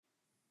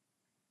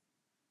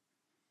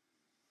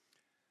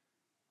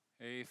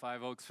Hey,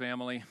 Five Oaks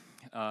family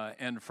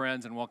and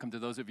friends, and welcome to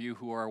those of you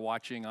who are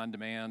watching on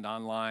demand,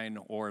 online,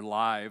 or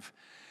live.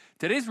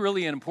 Today's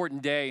really an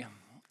important day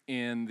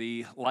in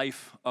the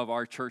life of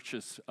our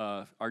church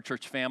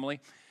family.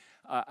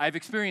 I've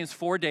experienced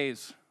 4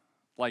 days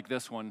like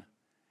this one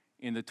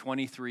in the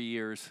 23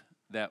 years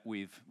that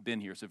we've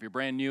been here. So if you're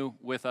brand new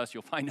with us,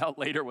 you'll find out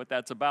later what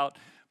that's about,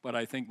 but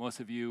I think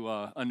most of you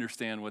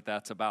understand what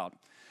that's about.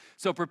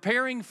 So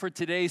preparing for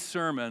today's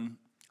sermon,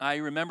 I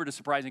remembered a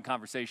surprising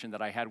conversation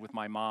that I had with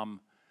my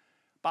mom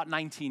about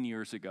 19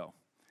 years ago.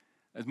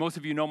 As most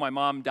of you know, my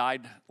mom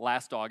died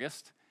last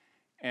August,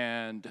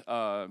 and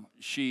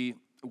she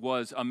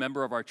was a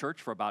member of our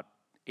church for about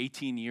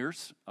 18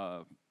 years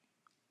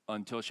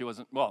until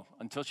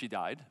she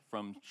died,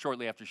 from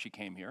shortly after she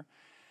came here.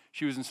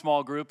 She was in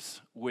small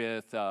groups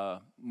with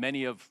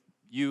many of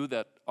you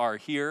that are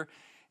here,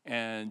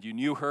 and you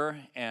knew her,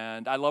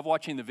 and I love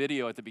watching the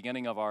video at the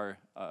beginning of our,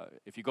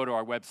 if you go to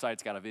our website,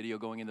 it's got a video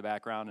going in the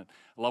background, and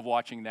I love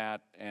watching that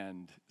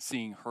and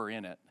seeing her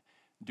in it,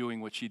 doing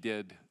what she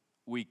did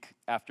week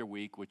after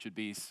week, which would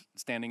be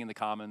standing in the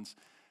Commons,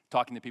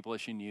 talking to people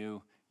that she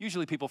knew,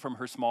 usually people from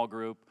her small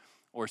group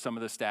or some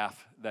of the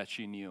staff that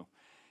she knew,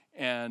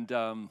 and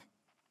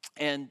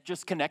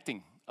just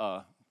connecting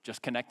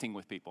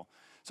with people.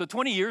 So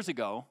 20 years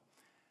ago,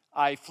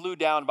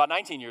 about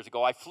 19 years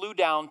ago, I flew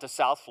down to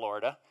South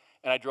Florida,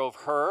 and I drove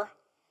her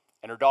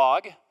and her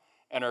dog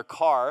and her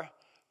car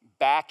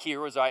back here.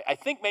 It was, I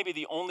think, maybe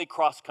the only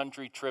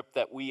cross-country trip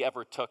that we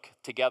ever took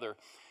together.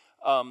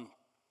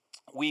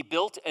 We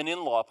built an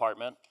in-law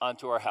apartment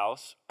onto our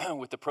house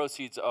with the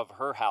proceeds of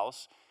her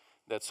house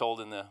that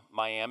sold in the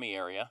Miami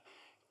area,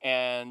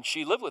 and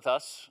she lived with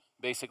us,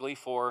 basically,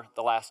 for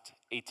the last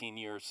 18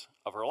 years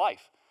of her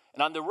life.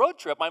 And on the road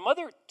trip, my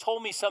mother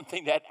told me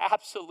something that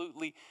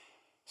absolutely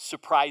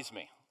surprised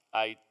me.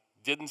 I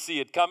didn't see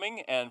it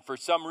coming, and for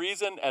some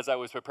reason, as I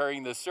was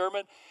preparing this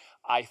sermon,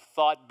 I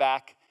thought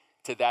back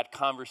to that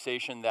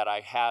conversation that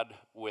I had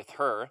with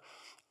her.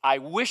 I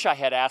wish I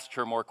had asked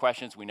her more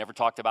questions. We never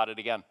talked about it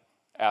again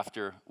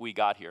after we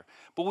got here.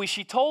 But what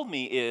she told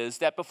me is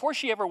that before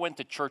she ever went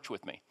to church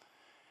with me,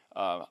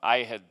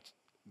 I had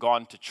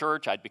gone to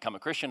church. I'd become a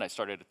Christian. I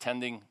started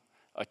attending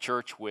a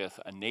church with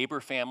a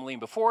neighbor family.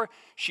 And before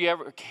she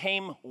ever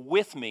came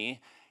with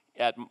me,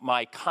 at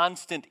my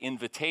constant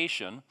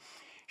invitation,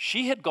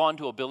 she had gone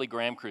to a Billy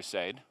Graham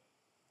crusade,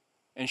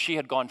 and she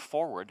had gone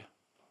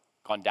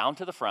down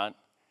to the front,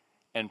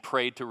 and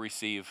prayed to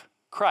receive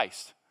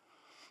Christ.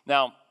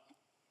 Now,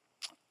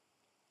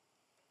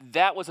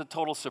 that was a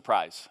total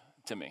surprise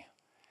to me.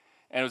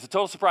 And it was a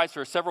total surprise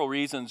for several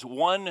reasons.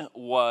 One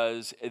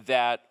was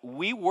that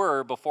we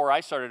were, before I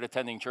started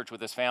attending church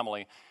with this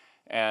family,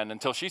 and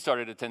until she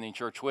started attending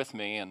church with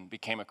me and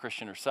became a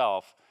Christian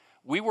herself,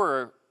 we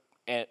were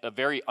a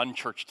very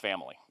unchurched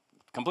family,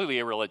 completely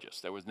irreligious.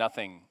 There was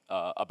nothing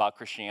about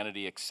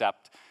Christianity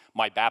except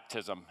my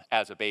baptism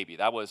as a baby.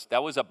 That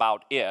was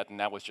about it, and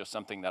that was just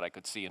something that I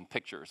could see in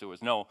pictures. There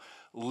was no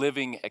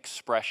living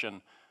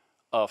expression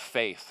of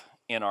faith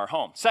in our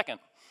home. Second,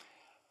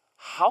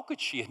 how could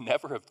she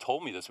never have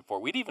told me this before?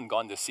 We'd even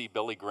gone to see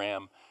Billy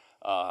Graham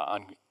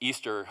on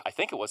Easter, I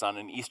think it was on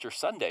an Easter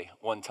Sunday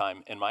one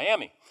time in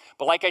Miami.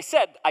 But like I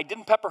said, I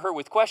didn't pepper her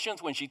with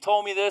questions when she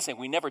told me this, and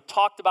we never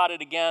talked about it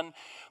again,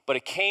 but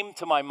it came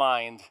to my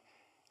mind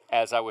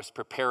as I was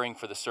preparing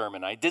for the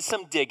sermon. I did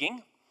some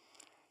digging,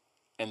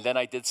 and then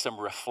I did some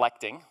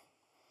reflecting,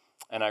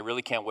 and I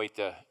really can't wait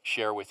to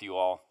share with you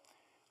all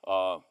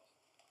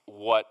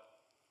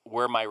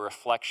where my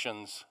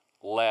reflections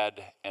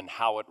led and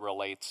how it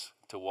relates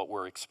to what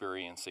we're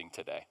experiencing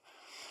today.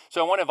 So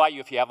I want to invite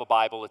you, if you have a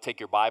Bible, to take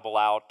your Bible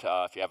out.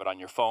 If you have it on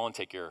your phone,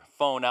 take your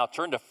phone out.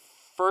 Turn to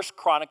 1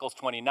 Chronicles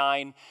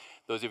 29.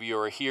 Those of you who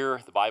are here,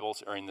 the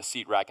Bibles are in the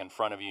seat rack in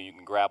front of you. You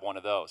can grab one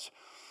of those.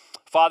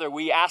 Father,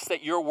 we ask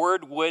that your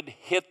word would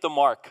hit the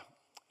mark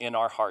in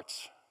our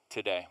hearts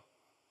today.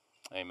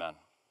 Amen.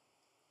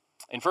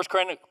 In 1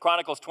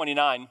 Chronicles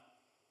 29,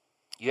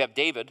 you have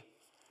David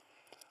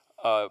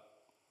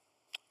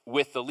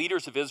with the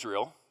leaders of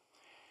Israel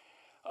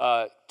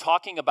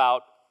talking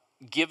about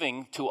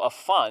giving to a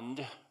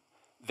fund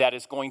that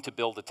is going to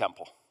build a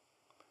temple.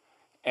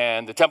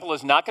 And the temple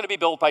is not going to be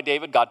built by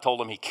David. God told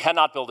him he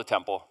cannot build a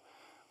temple,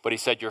 but he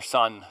said, your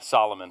son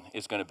Solomon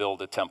is going to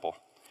build a temple.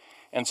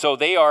 And so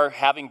they are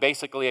having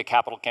basically a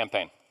capital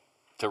campaign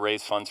to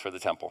raise funds for the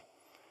temple.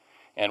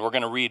 And we're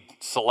going to read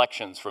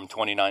selections from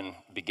 29,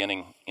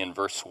 beginning in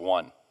verse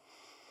 1.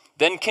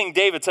 Then King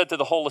David said to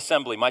the whole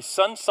assembly, my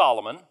son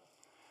Solomon,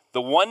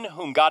 the one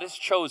whom God has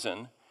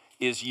chosen,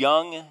 is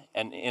young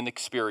and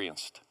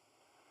inexperienced.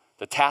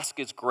 The task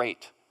is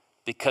great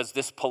because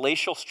this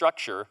palatial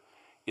structure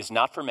is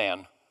not for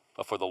man,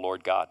 but for the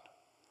Lord God.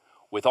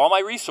 With all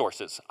my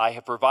resources, I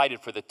have provided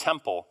for the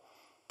temple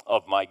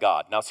of my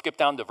God. Now skip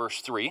down to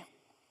verse 3.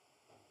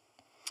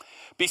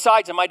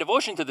 Besides, in my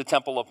devotion to the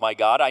temple of my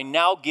God,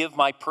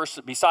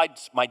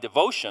 besides my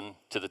devotion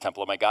to the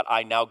temple of my God,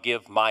 I now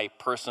give my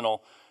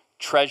personal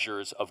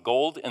treasures of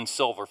gold and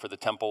silver for the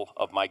temple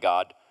of my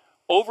God,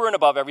 over and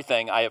above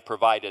everything I have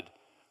provided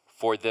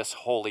for this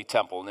holy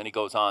temple. And then he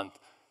goes on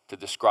to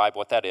describe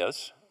what that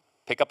is.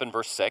 Pick up in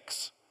verse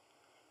 6.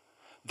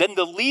 Then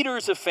the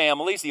leaders of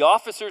families, the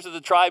officers of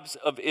the tribes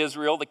of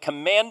Israel, the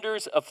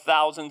commanders of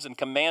thousands and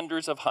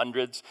commanders of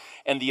hundreds,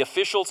 and the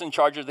officials in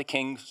charge of the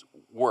king's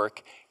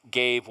work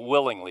gave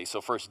willingly. So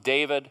first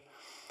David,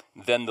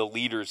 then the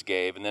leaders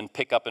gave, and then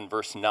pick up in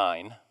verse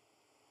 9.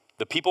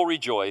 The people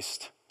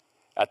rejoiced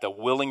at the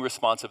willing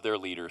response of their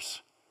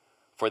leaders,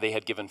 for they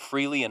had given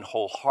freely and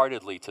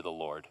wholeheartedly to the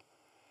Lord.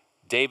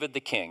 David the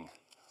king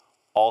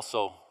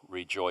also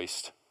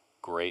rejoiced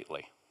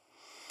greatly.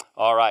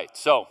 All right,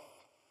 so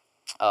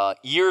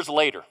years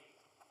later,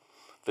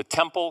 the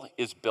temple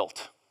is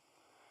built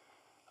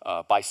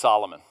by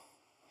Solomon.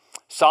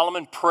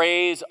 Solomon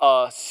prays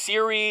a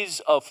series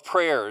of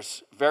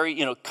prayers,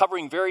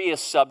 covering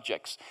various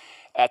subjects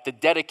at the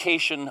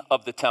dedication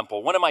of the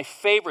temple. One of my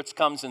favorites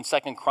comes in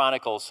 2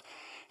 Chronicles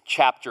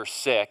chapter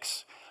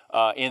 6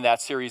 in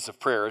that series of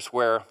prayers,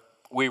 where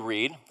we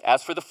read,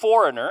 "As for the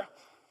foreigner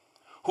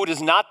who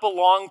does not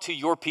belong to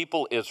your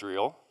people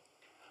Israel,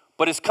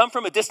 but has come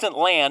from a distant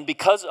land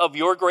because of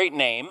your great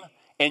name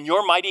and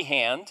your mighty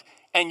hand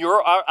and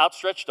your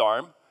outstretched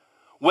arm,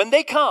 when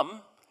they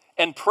come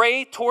and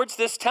pray towards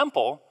this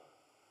temple,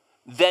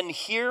 then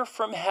hear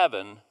from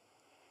heaven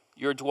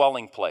your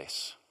dwelling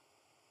place."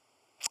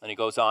 And he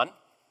goes on,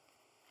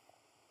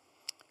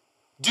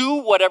 "Do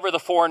whatever the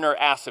foreigner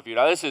asks of you."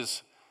 Now this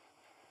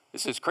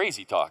is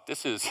crazy talk.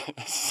 This is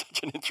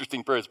such an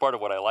interesting prayer. It's part of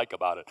what I like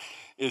about it.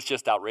 It's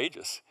just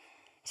outrageous.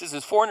 It says,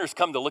 "As foreigners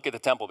come to look at the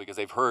temple because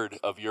they've heard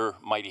of your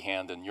mighty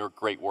hand and your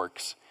great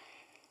works,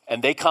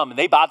 and they come and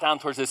they bow down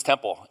towards this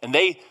temple and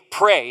they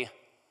pray,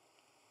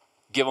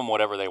 give them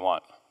whatever they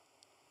want."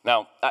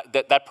 Now,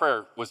 that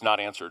prayer was not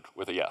answered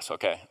with a yes,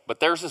 okay? But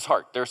there's his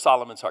heart. There's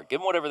Solomon's heart.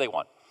 Give them whatever they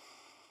want.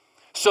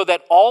 "So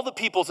that all the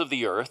peoples of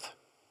the earth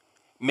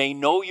may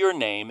know your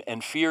name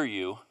and fear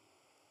you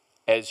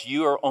as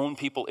your own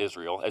people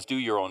Israel, as do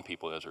your own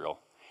people Israel,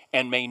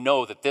 and may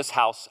know that this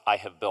house I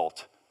have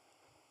built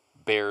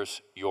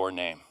bears your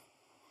name."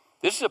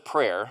 This is a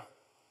prayer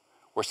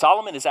where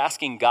Solomon is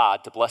asking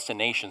God to bless the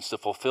nations, to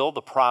fulfill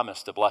the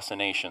promise to bless the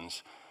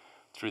nations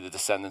through the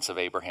descendants of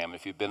Abraham.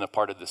 If you've been a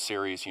part of this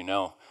series, you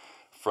know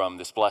from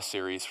this Blessed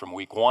series from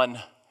week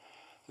 1,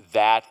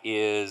 that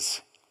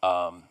is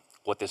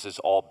what this is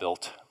all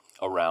built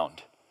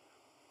around.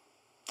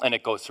 And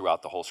it goes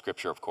throughout the whole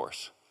scripture, of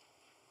course.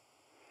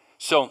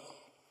 So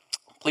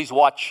please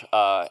watch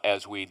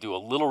as we do a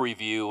little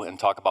review and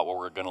talk about what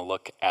we're going to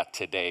look at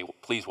today.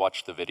 Please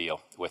watch the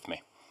video with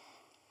me.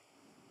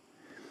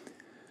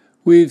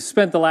 We've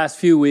spent the last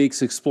few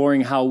weeks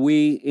exploring how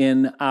we,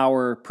 in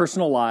our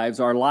personal lives,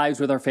 our lives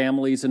with our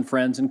families and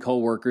friends and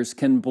coworkers,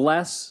 can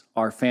bless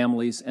our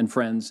families and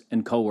friends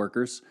and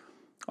coworkers,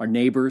 our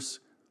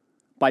neighbors,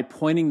 by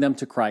pointing them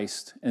to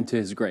Christ and to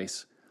His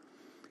grace.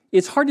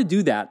 It's hard to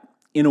do that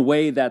in a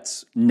way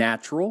that's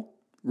natural,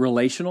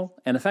 relational,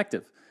 and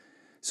effective.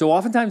 So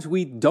oftentimes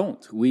we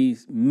don't. We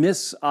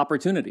miss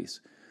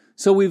opportunities.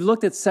 So we've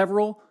looked at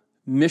several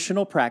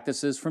missional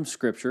practices from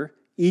Scripture,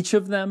 each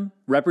of them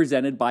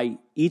represented by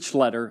each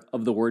letter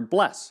of the word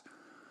bless.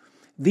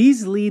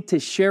 These lead to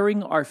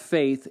sharing our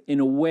faith in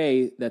a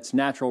way that's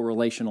natural,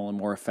 relational, and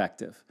more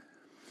effective.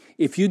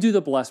 If you do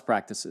the bless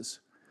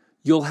practices,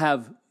 you'll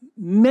have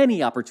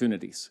many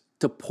opportunities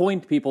to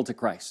point people to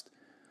Christ.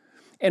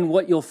 And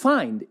what you'll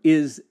find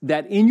is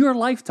that in your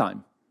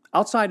lifetime,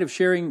 outside of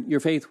sharing your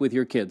faith with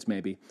your kids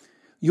maybe,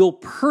 you'll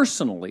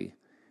personally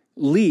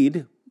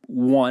lead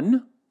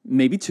 1,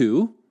 maybe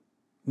 2,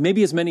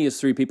 maybe as many as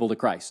 3 people to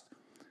Christ.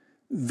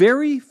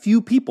 Very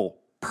few people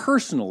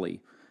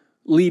personally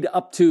lead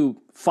up to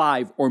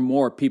 5 or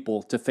more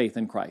people to faith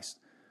in Christ.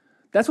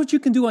 That's what you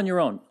can do on your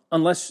own,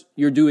 unless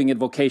you're doing it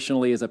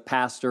vocationally as a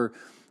pastor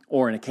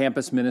or in a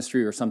campus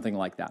ministry or something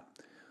like that.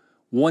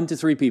 1 to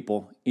 3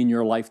 people in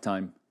your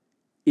lifetime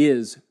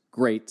is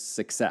great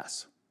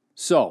success.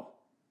 So,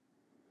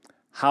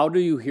 how do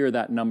you hear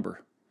that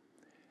number?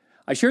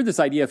 I shared this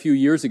idea a few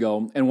years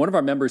ago, and one of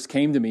our members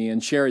came to me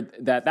and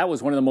shared that that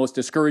was one of the most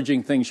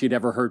discouraging things she'd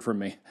ever heard from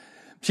me.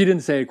 She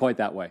didn't say it quite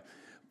that way,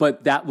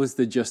 but that was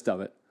the gist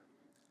of it.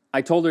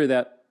 I told her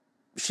that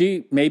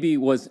she maybe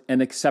was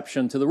an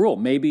exception to the rule.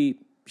 Maybe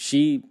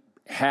she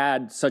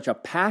had such a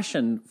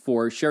passion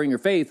for sharing her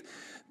faith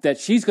that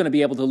she's going to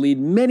be able to lead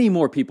many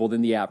more people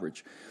than the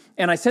average.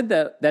 And I said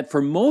that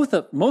for most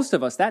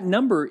of us, that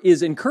number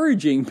is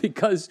encouraging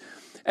because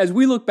as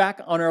we look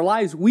back on our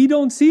lives, we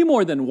don't see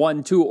more than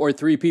 1, 2, or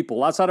 3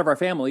 people outside of our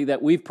family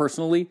that we've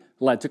personally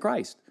led to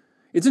Christ.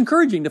 It's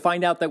encouraging to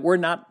find out that we're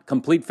not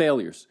complete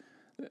failures.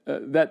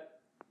 That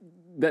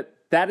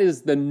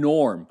is the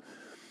norm.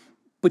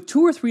 But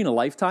 2 or 3 in a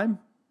lifetime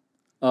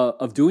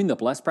of doing the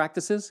blessed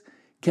practices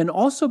can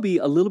also be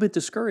a little bit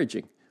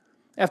discouraging.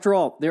 After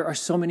all, there are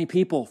so many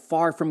people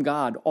far from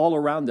God all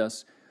around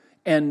us,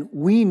 and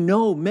we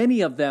know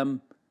many of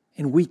them,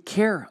 and we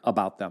care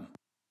about them.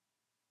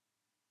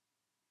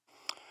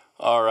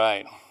 All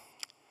right.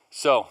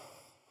 So,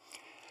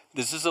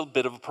 this is a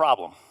bit of a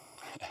problem.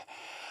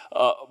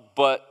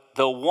 But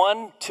the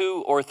 1,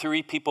 2, or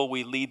 3 people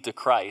we lead to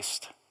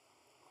Christ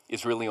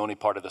is really only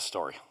part of the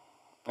story.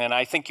 And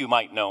I think you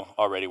might know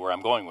already where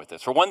I'm going with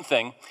this. For one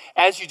thing,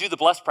 as you do the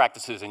blessed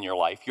practices in your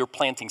life, you're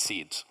planting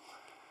seeds.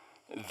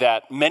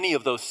 That many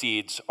of those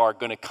seeds are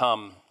going to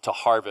come to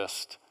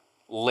harvest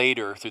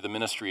later through the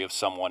ministry of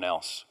someone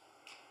else.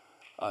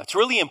 It's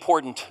really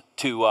important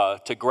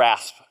to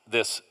grasp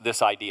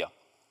this idea.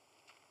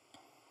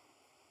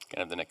 Can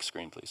I have the next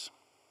screen, please?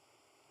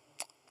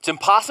 It's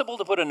impossible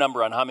to put a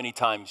number on how many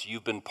times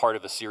you've been part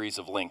of a series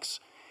of links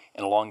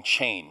in a long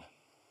chain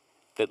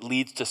that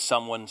leads to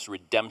someone's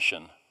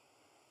redemption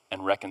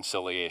and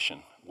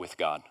reconciliation with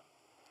God.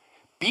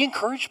 Be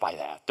encouraged by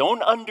that.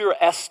 Don't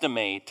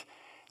underestimate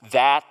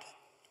that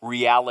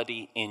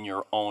reality in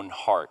your own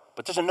heart.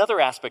 But there's another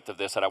aspect of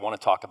this that I want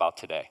to talk about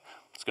today.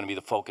 It's going to be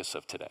the focus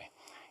of today.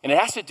 And it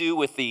has to do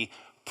with the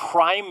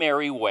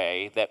primary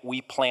way that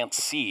we plant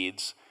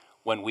seeds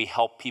when we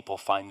help people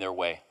find their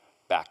way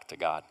back to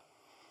God.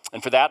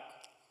 And for that,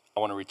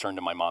 I want to return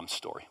to my mom's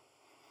story.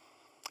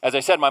 As I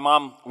said, my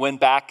mind went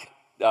back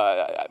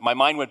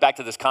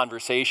to this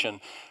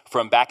conversation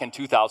from back in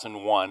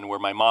 2001 where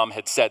my mom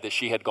had said that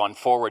she had gone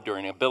forward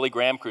during a Billy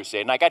Graham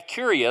crusade. And I got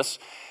curious,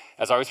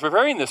 as I was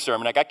preparing this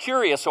sermon,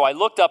 so I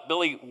looked up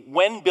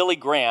when Billy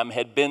Graham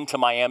had been to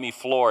Miami,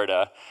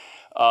 Florida,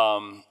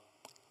 and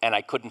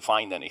I couldn't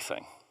find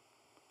anything.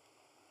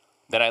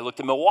 Then I looked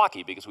at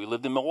Milwaukee because we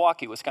lived in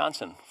Milwaukee,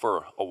 Wisconsin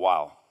for a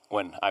while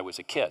when I was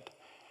a kid.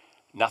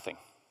 Nothing.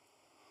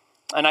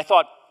 And I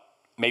thought,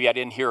 maybe I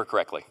didn't hear her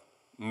correctly.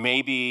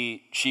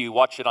 Maybe she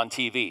watched it on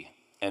TV,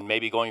 and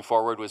maybe going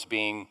forward was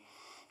being,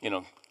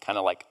 kind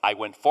of like I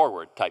went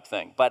forward type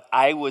thing. But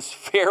I was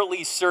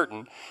fairly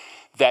certain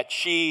that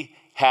she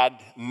had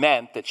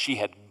meant that she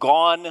had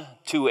gone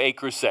to a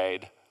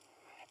crusade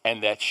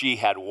and that she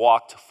had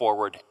walked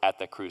forward at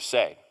the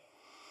crusade.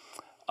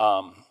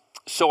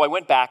 So I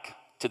went back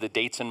to the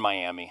dates in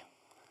Miami,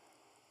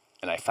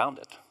 and I found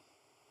it.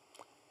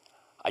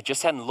 I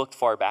just hadn't looked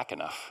far back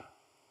enough.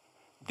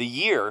 The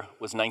year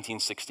was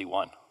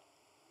 1961.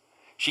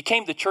 She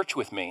came to church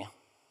with me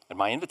at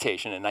my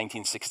invitation in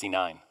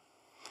 1969.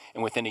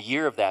 And within a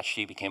year of that,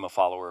 she became a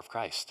follower of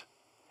Christ.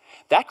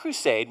 That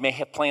crusade may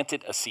have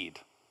planted a seed,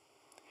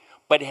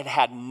 but it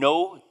had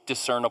no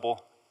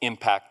discernible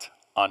impact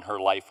on her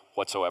life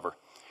whatsoever.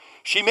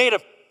 She may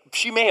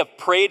have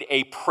prayed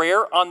a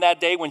prayer on that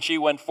day when she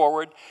went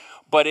forward,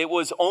 but it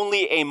was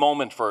only a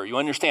moment for her. You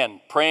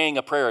understand, praying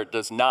a prayer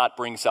does not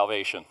bring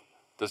salvation,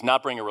 does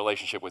not bring a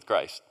relationship with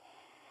Christ.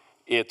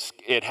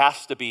 It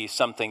has to be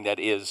something that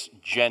is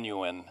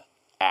genuine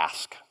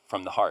ask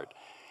from the heart.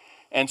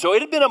 And so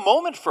it had been a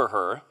moment for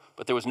her,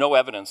 but there was no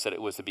evidence that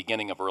it was the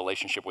beginning of a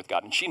relationship with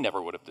God. And she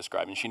never would have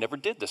described it, and she never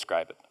did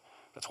describe it.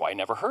 That's why I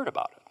never heard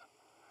about it.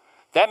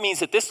 That means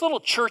that this little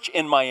church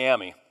in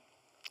Miami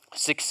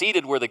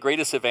succeeded where the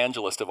greatest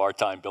evangelist of our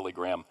time, Billy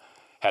Graham,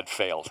 had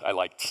failed. I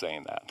liked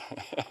saying that.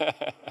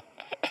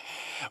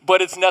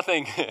 But it's not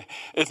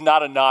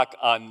a knock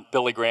on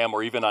Billy Graham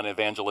or even on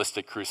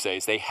evangelistic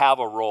crusades. They have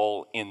a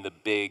role in the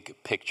big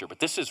picture. But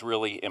this is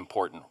really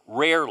important.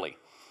 Rarely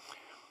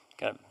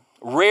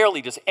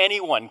does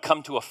anyone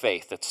come to a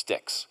faith that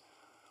sticks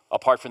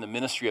apart from the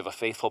ministry of a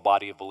faithful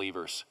body of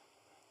believers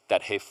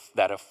that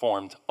have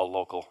formed a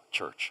local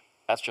church.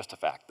 That's just a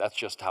fact. That's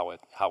just how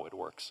it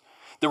works.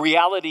 The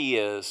reality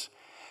is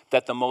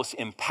that the most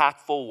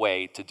impactful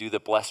way to do the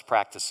blessed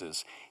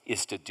practices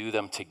is to do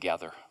them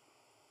together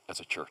as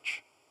a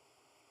church.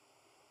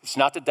 It's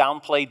not to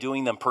downplay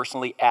doing them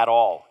personally at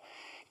all.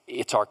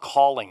 It's our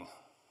calling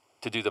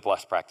to do the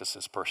blessed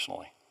practices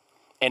personally.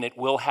 And it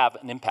will have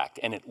an impact,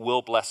 and it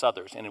will bless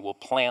others, and it will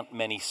plant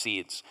many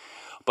seeds.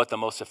 But the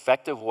most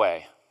effective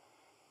way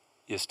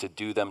is to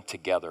do them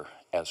together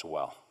as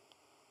well.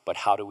 But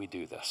how do we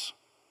do this?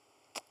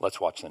 Let's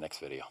watch the next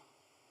video.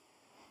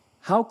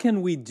 How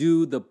can we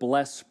do the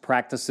blessed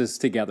practices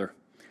together?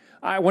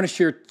 I want to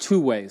share 2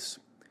 ways.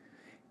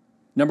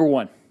 Number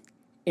 1,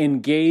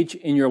 engage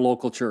in your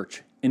local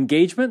church.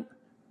 Engagement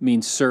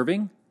means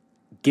serving,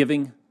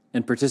 giving,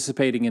 and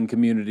participating in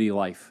community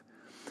life.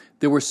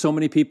 There were so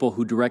many people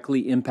who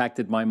directly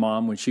impacted my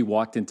mom when she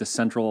walked into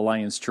Central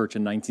Alliance Church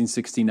in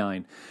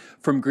 1969.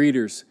 From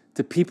greeters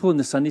to people in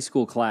the Sunday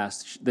school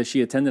class that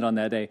she attended on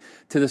that day,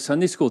 to the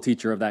Sunday school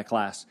teacher of that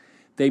class.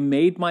 They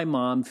made my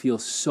mom feel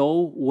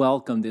so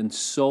welcomed and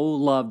so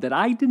loved that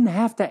I didn't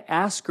have to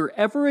ask her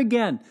ever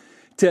again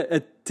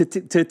to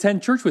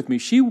attend church with me.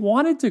 She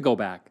wanted to go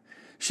back.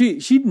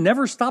 She'd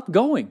never stopped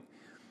going.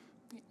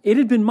 It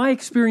had been my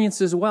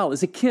experience as well.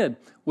 As a kid,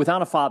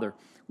 without a father,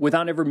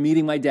 without ever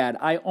meeting my dad,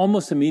 I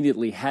almost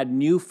immediately had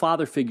new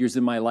father figures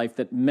in my life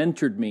that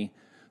mentored me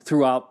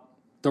throughout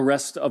the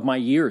rest of my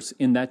years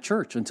in that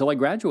church until I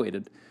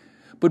graduated.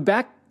 But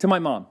back to my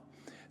mom.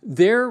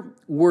 There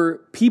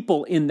were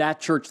people in that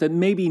church that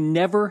maybe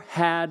never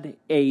had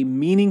a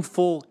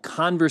meaningful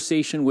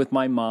conversation with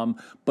my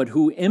mom, but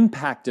who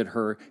impacted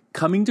her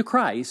coming to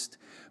Christ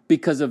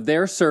because of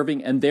their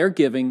serving and their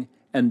giving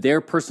and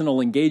their personal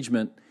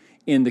engagement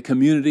in the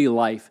community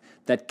life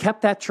that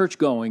kept that church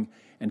going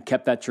and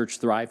kept that church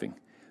thriving.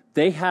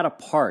 They had a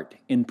part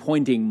in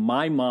pointing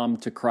my mom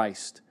to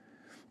Christ.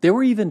 There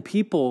were even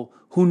people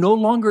who no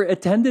longer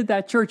attended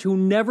that church, who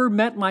never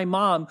met my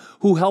mom,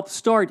 who helped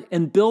start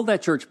and build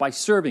that church by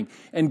serving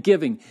and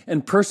giving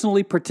and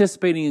personally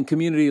participating in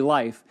community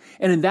life.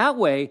 And in that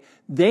way,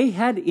 they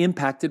had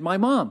impacted my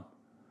mom.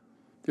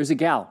 There's a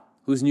gal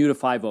who's new to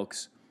Five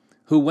Oaks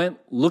who went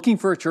looking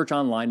for a church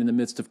online in the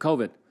midst of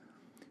COVID.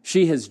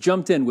 She has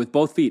jumped in with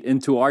both feet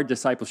into our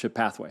discipleship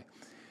pathway.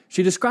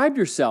 She described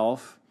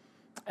herself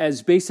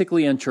as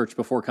basically unchurched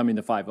before coming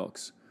to Five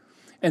Oaks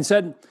and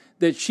said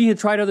that she had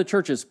tried other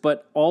churches,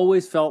 but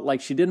always felt like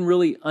she didn't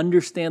really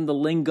understand the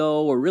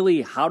lingo or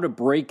really how to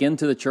break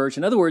into the church.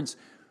 In other words,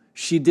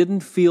 she didn't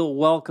feel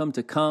welcome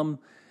to come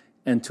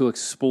and to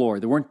explore.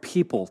 There weren't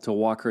people to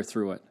walk her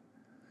through it.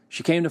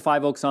 She came to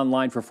Five Oaks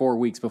Online for 4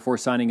 weeks before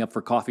signing up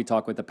for Coffee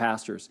Talk with the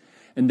pastors,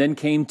 and then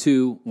came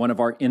to one of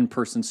our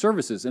in-person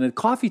services. And at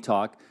Coffee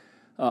Talk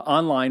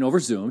online over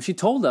Zoom, she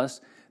told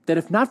us that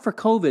if not for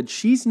COVID,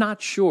 she's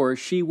not sure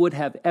she would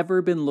have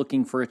ever been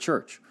looking for a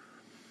church.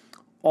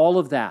 All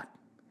of that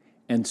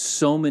and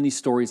so many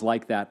stories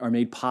like that are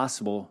made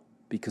possible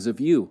because of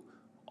you,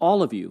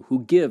 all of you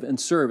who give and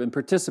serve and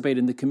participate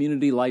in the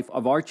community life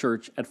of our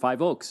church at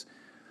Five Oaks.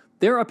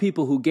 There are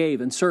people who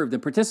gave and served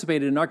and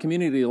participated in our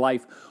community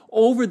life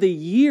over the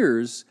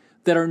years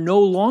that are no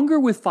longer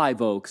with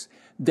Five Oaks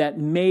that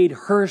made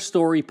her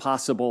story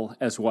possible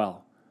as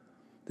well.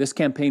 This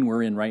campaign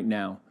we're in right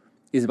now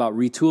is about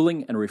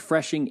retooling and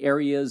refreshing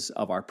areas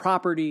of our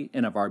property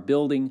and of our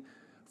building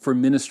for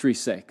ministry's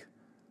sake.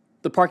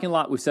 The parking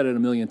lot, we've said it a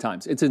million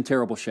times, it's in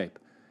terrible shape.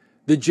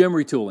 The gym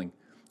retooling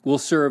will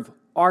serve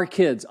our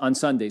kids on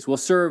Sundays, will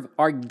serve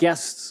our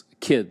guests'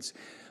 kids.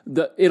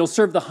 It'll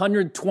serve the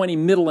 120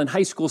 middle and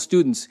high school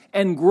students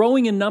and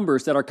growing in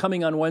numbers that are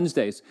coming on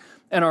Wednesdays.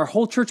 And our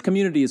whole church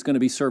community is going to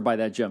be served by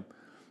that gym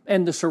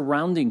and the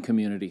surrounding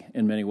community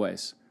in many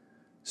ways.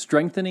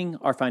 Strengthening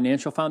our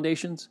financial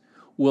foundations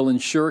will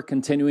ensure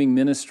continuing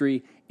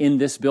ministry in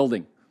this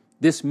building,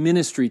 this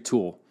ministry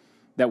tool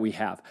that we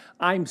have.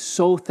 I'm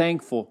so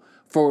thankful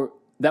for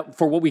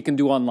what we can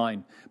do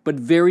online, but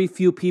very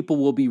few people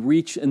will be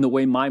reached in the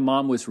way my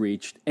mom was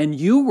reached, and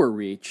you were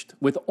reached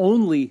with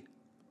only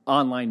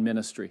online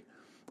ministry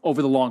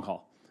over the long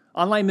haul.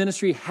 Online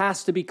ministry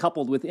has to be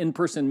coupled with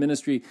in-person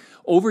ministry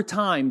over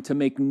time to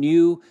make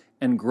new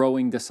and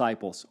growing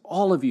disciples.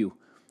 All of you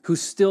who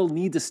still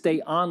need to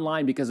stay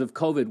online because of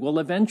COVID will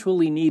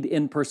eventually need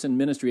in-person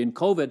ministry, and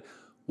COVID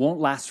won't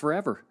last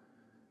forever.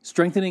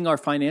 Strengthening our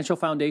financial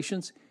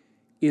foundations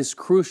is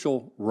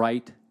crucial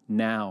right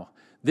now.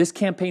 This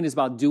campaign is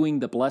about doing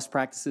the blessed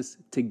practices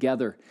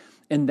together,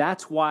 and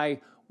that's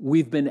why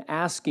we've been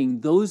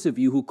asking those of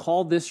you who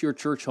call this your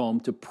church home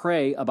to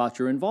pray about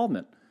your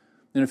involvement.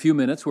 In a few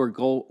minutes, we'll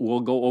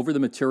go over the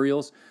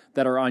materials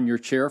that are on your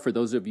chair for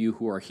those of you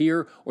who are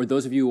here, or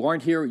those of you who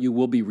aren't here, you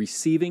will be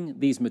receiving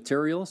these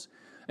materials,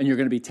 and you're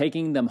going to be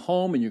taking them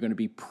home, and you're going to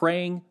be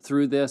praying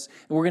through this.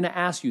 And we're going to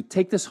ask you,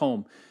 take this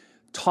home,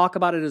 talk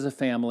about it as a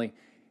family,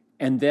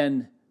 and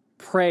then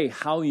pray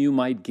how you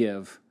might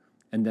give,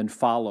 and then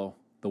follow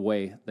the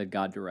way that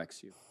God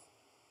directs you.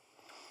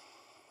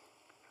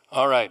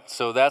 All right,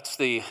 so that's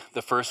the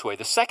first way.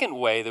 The second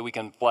way that we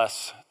can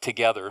bless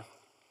together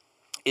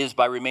is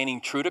by remaining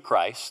true to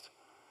Christ,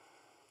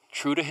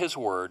 true to his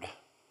word,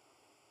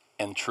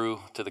 and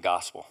true to the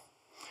gospel.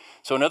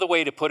 So another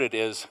way to put it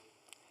is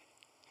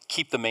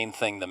keep the main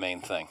thing the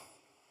main thing.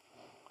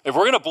 If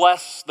we're going to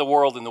bless the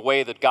world in the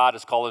way that God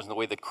has called us, in the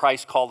way that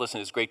Christ called us in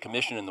his great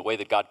commission, in the way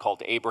that God called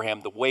to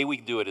Abraham, the way we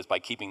do it is by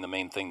keeping the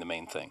main thing the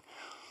main thing.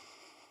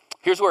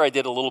 Here's where I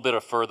did a little bit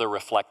of further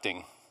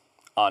reflecting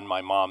on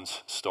my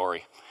mom's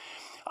story.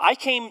 I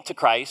came to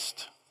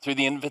Christ through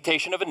the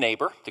invitation of a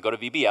neighbor to go to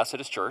VBS at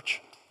his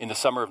church in the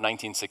summer of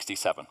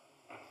 1967.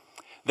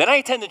 Then I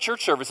attended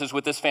church services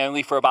with this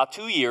family for about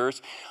 2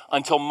 years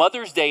until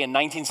Mother's Day in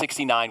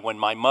 1969 when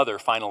my mother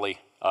finally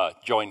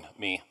joined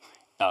me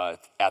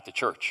at the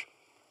church.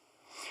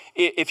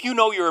 If you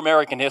know your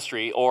American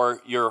history,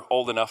 or you're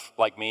old enough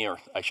like me, or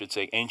I should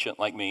say ancient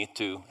like me,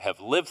 to have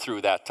lived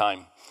through that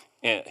time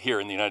here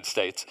in the United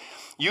States,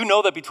 you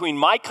know that between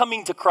my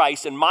coming to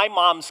Christ and my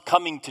mom's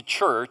coming to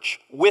church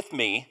with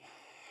me,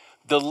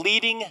 the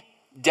leading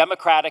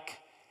Democratic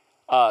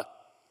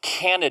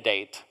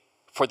candidate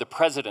for the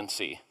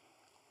presidency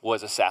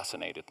was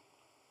assassinated.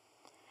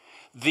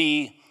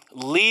 The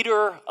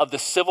leader of the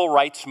civil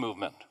rights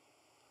movement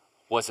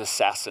was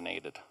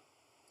assassinated.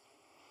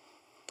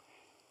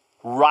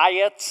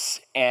 Riots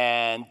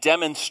and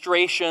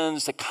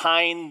demonstrations, the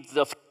kind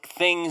of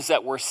things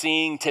that we're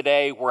seeing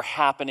today were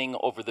happening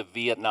over the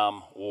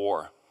Vietnam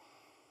War.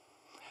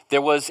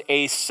 There was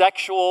a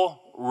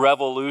sexual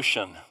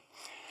revolution.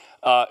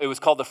 It was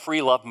called the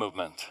Free Love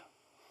Movement.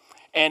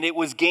 And it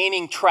was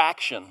gaining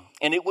traction.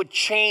 And it would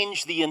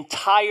change the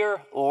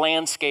entire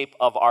landscape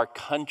of our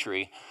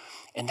country.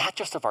 And not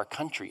just of our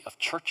country, of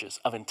churches,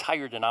 of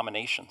entire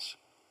denominations.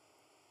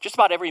 Just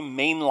about every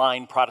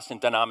mainline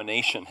Protestant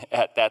denomination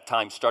at that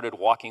time started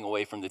walking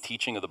away from the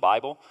teaching of the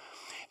Bible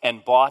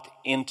and bought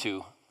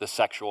into the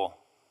sexual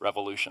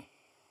revolution.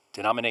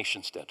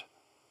 Denominations did.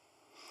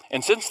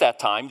 And since that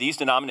time, these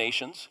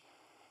denominations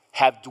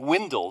have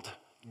dwindled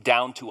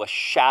down to a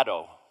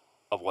shadow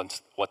of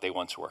what they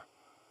once were.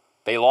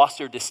 They lost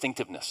their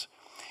distinctiveness.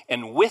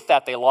 And with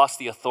that, they lost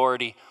the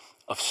authority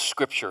of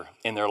Scripture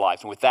in their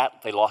lives. And with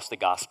that, they lost the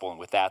gospel. And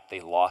with that,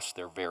 they lost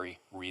their very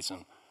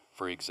reason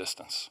for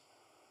existence.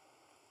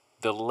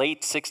 The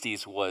late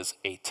 60s was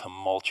a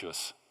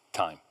tumultuous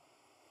time.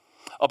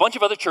 A bunch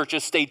of other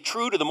churches stayed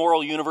true to the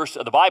moral universe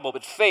of the Bible,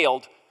 but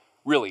failed,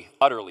 really,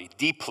 utterly,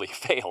 deeply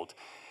failed,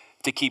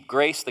 to keep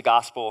grace, the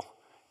gospel,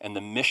 and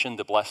the mission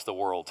to bless the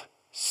world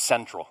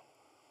central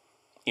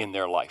in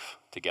their life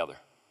together.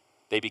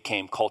 They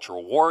became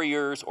cultural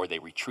warriors, or they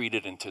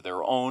retreated into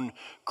their own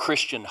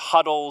Christian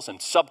huddles and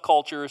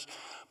subcultures.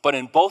 But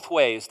in both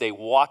ways, they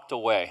walked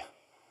away,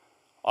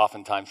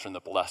 oftentimes, from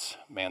the bless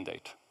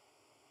mandate.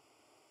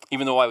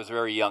 Even though I was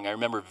very young, I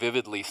remember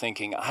vividly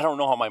thinking, I don't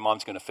know how my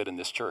mom's going to fit in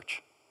this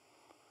church.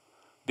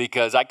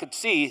 Because I could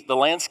see the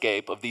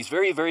landscape of these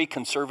very, very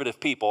conservative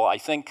people. I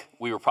think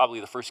we were probably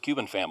the first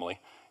Cuban family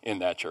in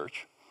that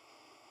church.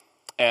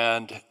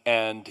 And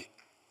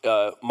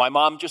my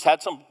mom just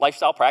had some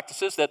lifestyle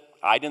practices that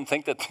I didn't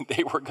think that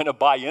they were going to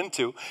buy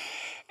into.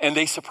 And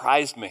they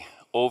surprised me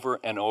over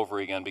and over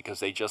again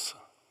because they just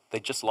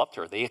loved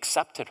her. They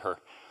accepted her.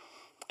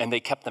 And they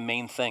kept the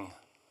main thing,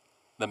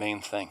 the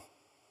main thing.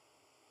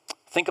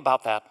 Think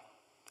about that.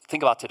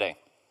 Think about today.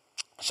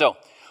 So,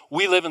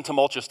 we live in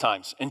tumultuous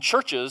times, and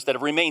churches that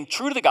have remained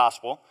true to the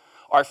gospel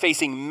are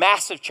facing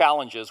massive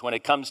challenges when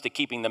it comes to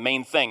keeping the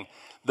main thing,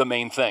 the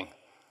main thing.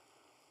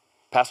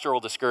 Pastoral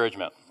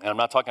discouragement, and I'm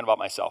not talking about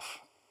myself.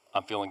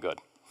 I'm feeling good.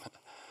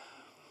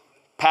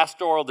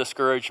 Pastoral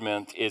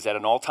discouragement is at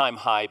an all-time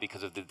high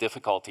because of the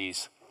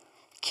difficulties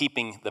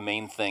keeping the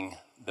main thing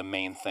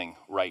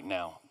right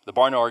now. The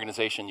Barna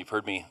organization, you've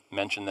heard me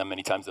mention them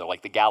many times, they're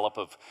like the Gallup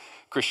of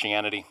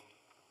Christianity.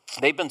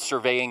 They've been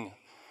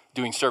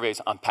doing surveys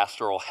on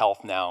pastoral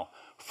health now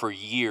for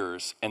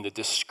years, and the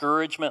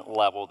discouragement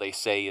level, they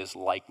say, is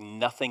like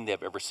nothing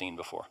they've ever seen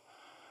before.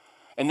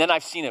 And then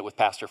I've seen it with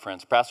pastor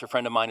friends. A pastor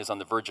friend of mine is on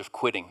the verge of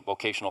quitting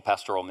vocational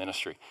pastoral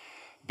ministry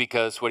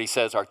because what he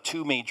says are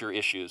two major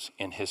issues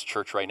in his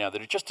church right now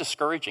that are just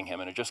discouraging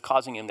him and are just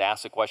causing him to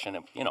ask the question,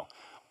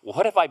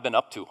 what have I been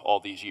up to all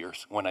these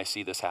years when I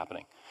see this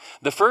happening?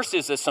 The first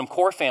is that some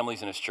core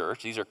families in his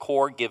church, these are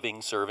core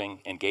giving, serving,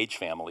 engaged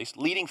families,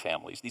 leading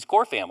families. These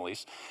core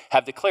families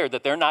have declared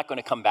that they're not going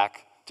to come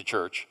back to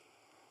church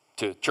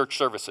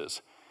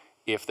services,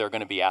 if they're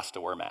going to be asked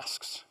to wear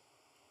masks.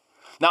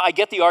 Now, I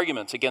get the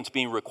arguments against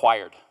being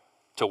required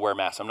to wear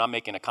masks. I'm not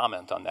making a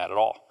comment on that at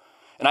all.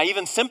 And I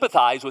even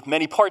sympathize with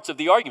many parts of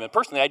the argument.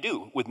 Personally, I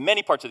do, with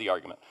many parts of the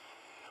argument.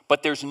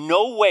 But there's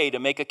no way to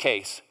make a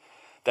case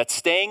that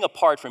staying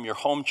apart from your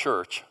home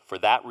church for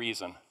that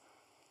reason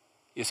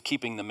is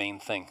keeping the main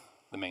thing,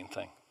 the main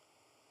thing.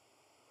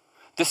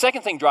 The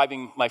second thing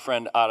driving my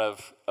friend out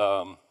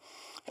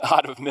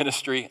of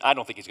ministry, I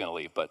don't think he's going to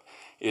leave, but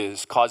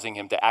is causing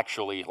him to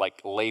actually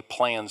lay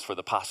plans for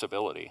the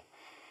possibility,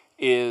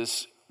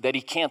 is that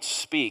he can't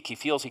speak. He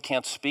feels he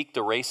can't speak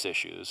to race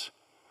issues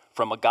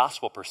from a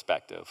gospel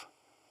perspective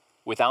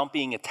without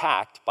being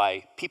attacked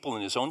by people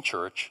in his own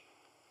church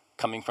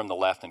coming from the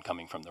left and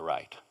coming from the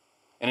right.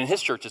 And in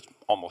his church, it's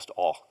almost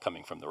all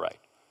coming from the right.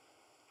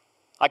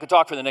 I could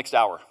talk for the next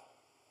hour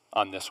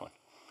on this one.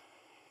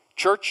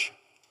 Church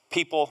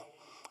people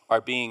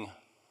are being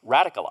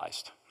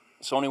radicalized.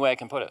 It's the only way I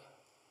can put it.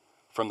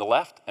 From the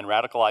left and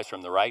radicalized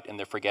from the right, and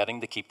they're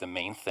forgetting to keep the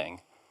main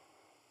thing,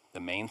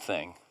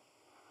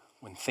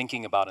 when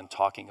thinking about and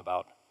talking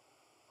about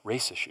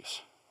race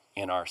issues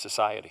in our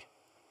society.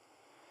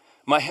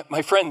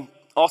 My friend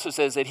also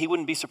says that he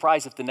wouldn't be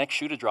surprised if the next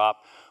shoe to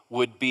drop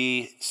would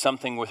be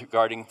something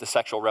regarding the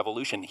sexual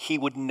revolution. He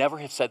would never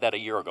have said that a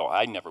year ago.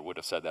 I never would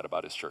have said that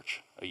about his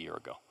church a year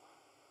ago.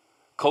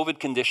 COVID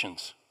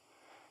conditions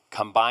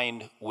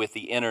combined with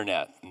the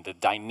internet and the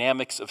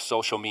dynamics of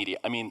social media,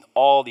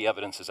 all the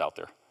evidence is out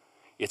there.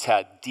 It's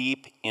had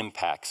deep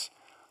impacts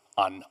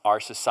on our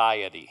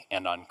society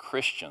and on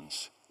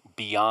Christians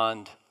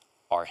beyond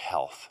our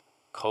health.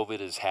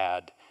 COVID has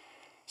had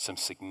some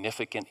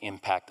significant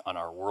impact on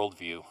our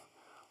worldview,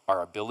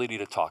 our ability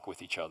to talk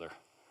with each other,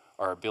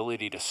 our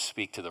ability to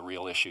speak to the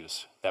real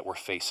issues that we're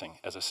facing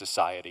as a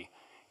society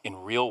in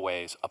real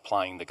ways,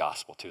 applying the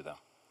gospel to them.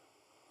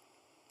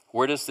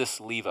 Where does this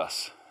leave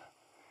us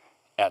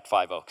at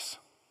Five Oaks?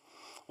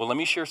 Well, let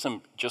me share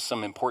some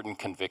important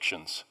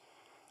convictions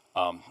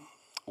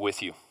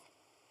with you.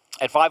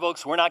 At Five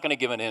Oaks, we're not going to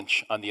give an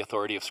inch on the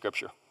authority of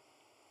Scripture.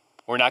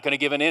 We're not going to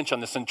give an inch on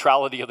the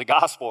centrality of the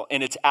gospel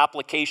and its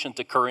application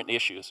to current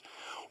issues.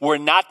 We're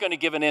not going to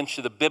give an inch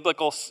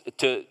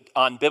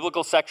on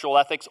biblical sexual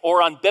ethics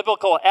or on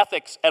biblical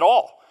ethics at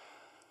all.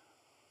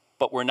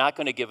 But we're not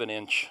going to give an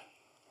inch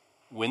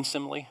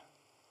winsomely,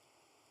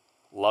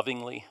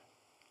 lovingly,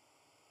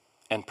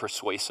 and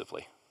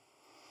persuasively.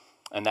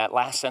 And that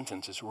last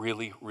sentence is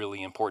really,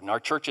 really important. Our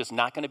church is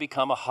not going to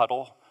become a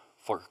huddle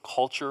for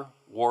culture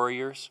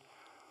warriors.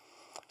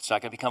 It's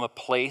not going to become a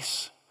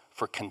place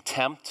for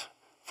contempt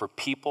for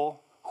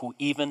people who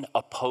even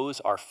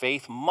oppose our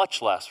faith,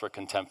 much less for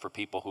contempt for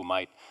people who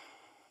might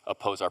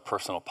oppose our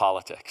personal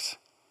politics.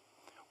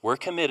 We're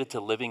committed to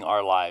living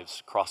our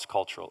lives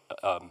cross-cultural,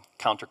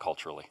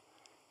 counterculturally,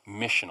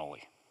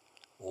 missionally,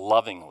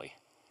 lovingly,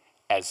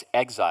 as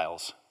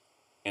exiles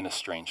in a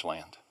strange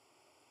land.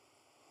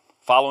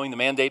 Following the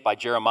mandate by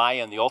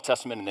Jeremiah in the Old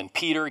Testament, and then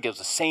Peter gives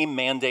the same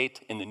mandate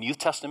in the New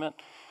Testament,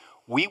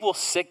 we will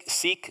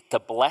seek to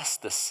bless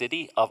the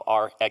city of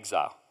our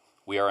exile.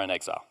 We are in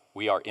exile.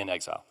 We are in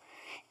exile,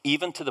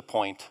 even to the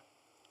point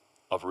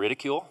of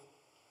ridicule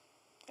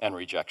and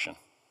rejection.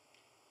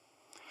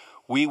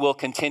 We will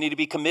continue to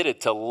be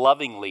committed to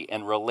lovingly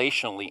and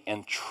relationally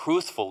and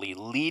truthfully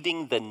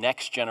leading the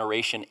next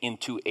generation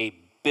into a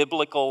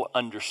biblical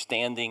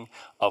understanding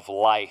of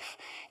life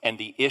and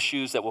the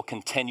issues that we'll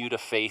continue to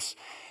face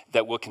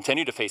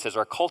as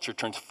our culture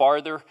turns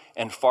farther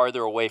and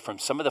farther away from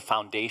some of the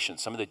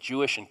foundations, some of the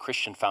Jewish and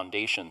Christian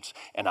foundations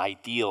and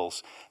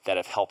ideals that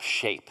have helped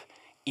shape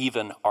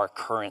even our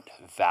current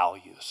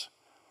values.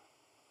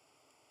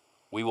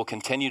 We will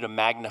continue to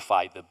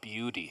magnify the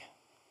beauty,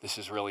 this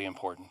is really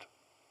important,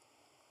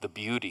 the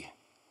beauty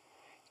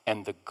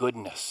and the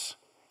goodness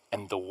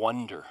and the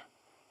wonder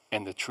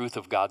and the truth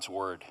of God's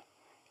word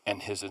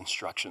and his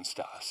instructions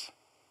to us.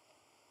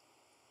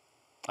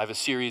 I have a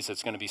series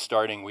that's going to be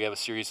starting, we have a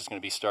series that's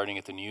going to be starting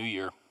at the new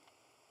year,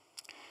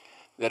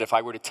 that if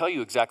I were to tell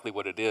you exactly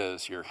what it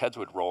is, your heads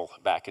would roll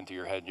back into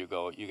your head and you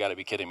go, you got to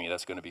be kidding me,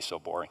 that's going to be so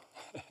boring.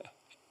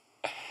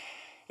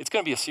 It's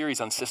going to be a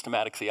series on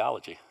systematic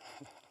theology.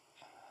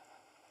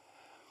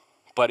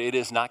 But it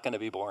is not going to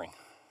be boring.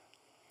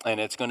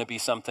 And it's going to be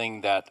something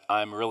that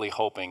I'm really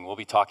hoping, we'll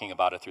be talking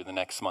about it through the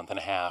next month and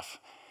a half,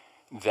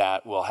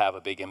 that will have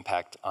a big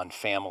impact on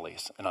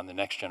families and on the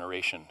next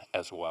generation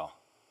as well.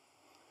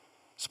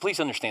 So please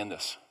understand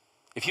this.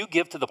 If you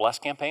give to the Bless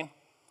campaign,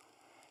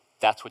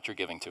 that's what you're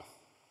giving to.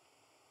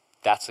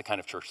 That's the kind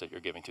of church that you're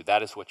giving to.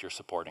 That is what you're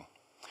supporting.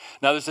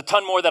 Now, there's a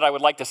ton more that I would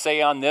like to say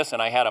on this,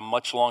 and I had a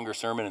much longer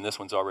sermon, and this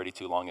one's already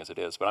too long as it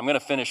is. But I'm going to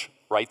finish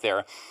right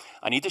there.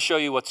 I need to show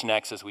you what's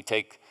next as we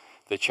take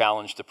the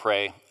challenge to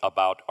pray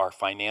about our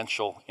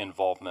financial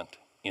involvement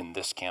in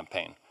this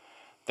campaign.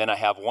 Then I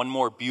have one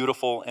more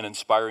beautiful and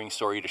inspiring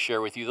story to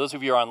share with you. Those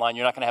of you who are online,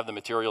 you're not going to have the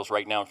materials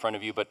right now in front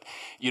of you, but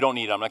you don't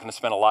need it. I'm not going to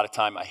spend a lot of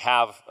time. I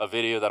have a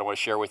video that I want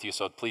to share with you,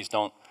 so please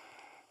don't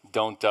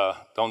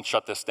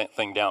shut this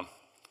thing down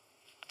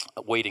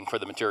waiting for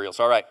the materials.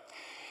 All right.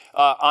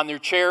 On their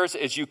chairs,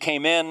 as you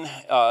came in,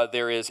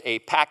 there is a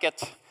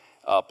packet,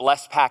 a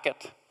Bless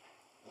packet,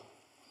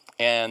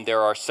 and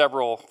there are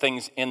several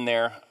things in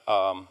there,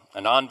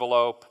 an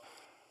envelope.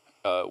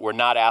 We're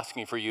not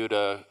asking for you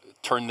to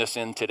turn this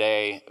in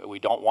today. We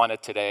don't want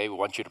it today. We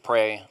want you to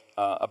pray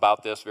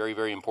about this. Very,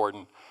 very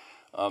important.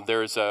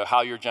 There's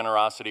how your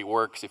generosity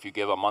works, if you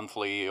give a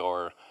monthly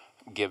or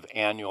give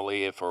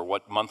annually, or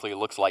what monthly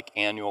looks like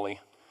annually.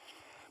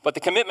 But the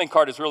commitment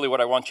card is really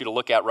what I want you to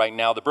look at right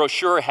now. The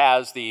brochure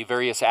has the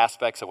various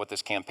aspects of what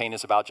this campaign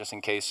is about, just in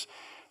case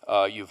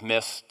you've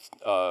missed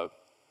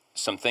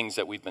some things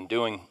that we've been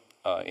doing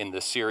in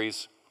this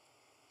series.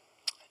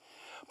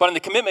 But on the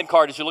commitment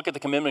card, as you look at the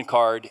commitment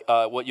card,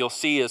 what you'll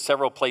see is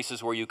several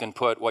places where you can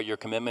put what your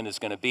commitment is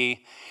going to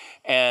be.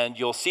 And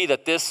you'll see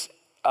that this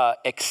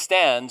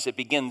it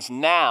begins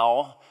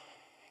now,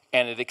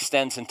 and it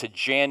extends into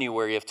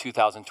January of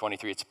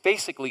 2023. It's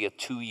basically a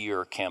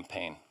 2-year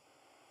campaign.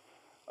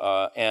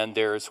 And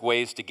there's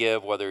ways to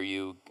give, whether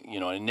an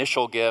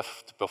initial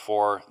gift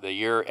before the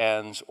year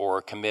ends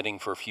or committing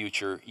for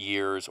future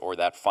years or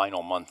that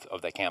final month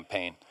of the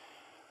campaign.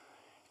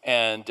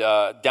 And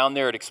down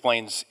there it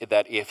explains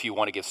that if you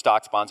want to give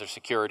stocks, bonds, or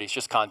securities,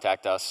 just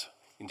contact us.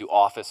 You can do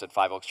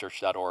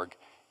office@fiveoakschurch.org,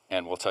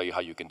 and we'll tell you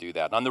how you can do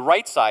that. And on the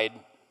right side,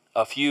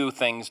 a few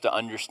things to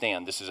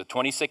understand. This is a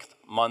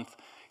 26-month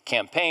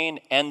campaign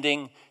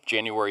ending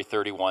January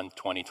 31,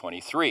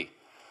 2023.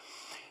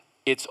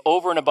 It's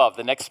over and above.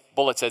 The next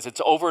bullet says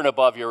it's over and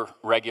above your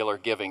regular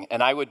giving.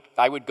 And I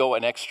would go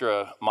an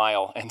extra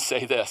mile and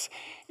say this.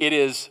 It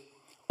is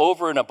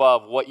over and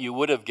above what you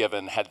would have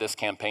given had this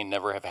campaign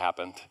never have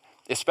happened,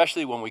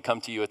 especially when we come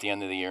to you at the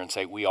end of the year and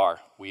say, we're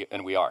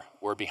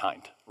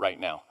behind right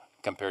now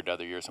compared to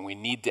other years, and we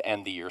need to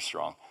end the year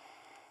strong.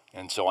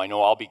 And so I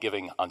know I'll be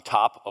giving on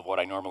top of what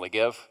I normally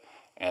give,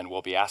 and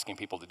we'll be asking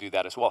people to do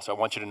that as well. So I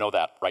want you to know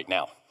that right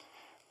now.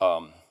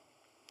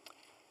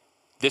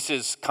 This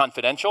is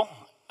confidential.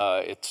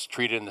 It's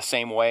treated in the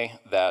same way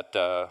that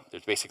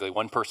there's basically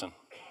one person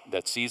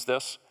that sees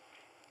this.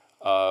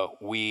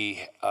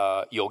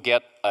 You'll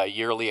get a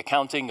yearly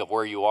accounting of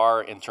where you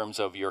are in terms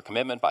of your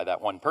commitment by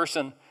that one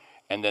person,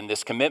 and then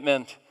this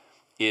commitment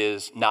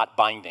is not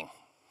binding.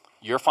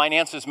 Your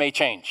finances may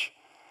change.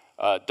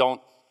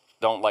 Don't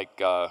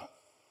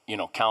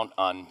count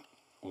on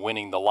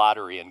winning the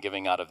lottery and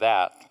giving out of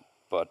that.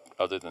 But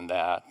other than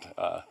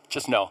that,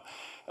 just know.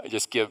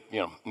 Just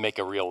make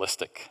a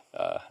realistic,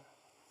 I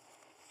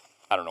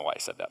don't know why I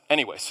said that.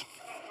 Anyways.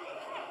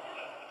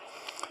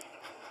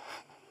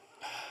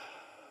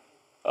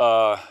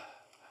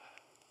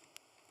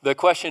 The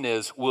question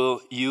is,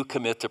 will you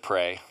commit to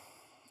pray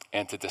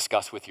and to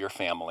discuss with your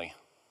family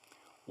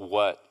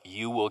what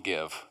you will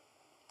give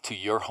to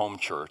your home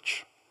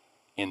church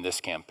in this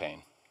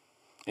campaign?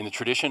 In the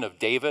tradition of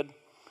David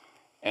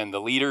and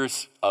the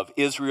leaders of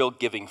Israel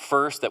giving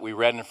first that we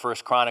read in 1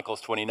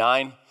 Chronicles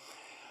 29,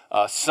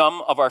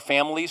 some of our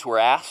families were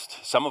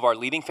asked, some of our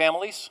leading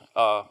families,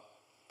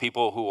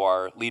 people who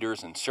are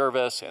leaders in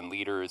service and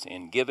leaders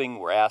in giving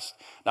were asked,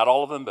 not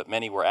all of them, but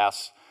many were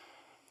asked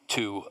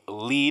to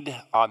lead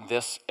on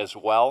this as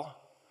well.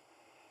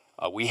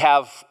 We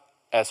have,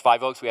 as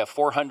Five Oaks, we have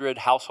 400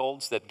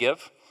 households that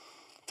give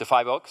to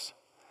Five Oaks.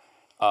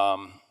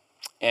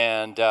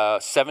 And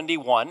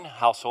 71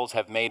 households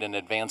have made an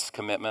advanced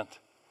commitment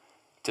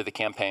to the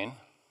campaign.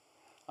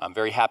 I'm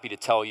very happy to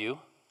tell you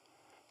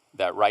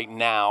that right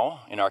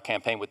now in our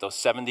campaign with those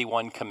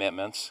 71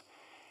 commitments,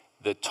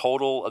 the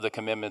total of the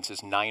commitments is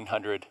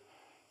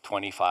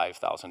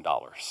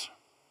 $925,000.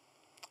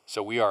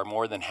 So we are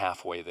more than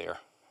halfway there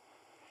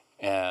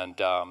and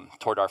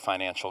toward our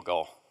financial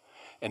goal.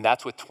 And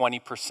that's with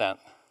 20%,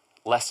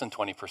 less than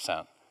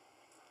 20%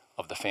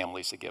 of the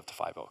families that give to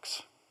Five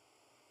Oaks.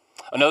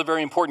 Another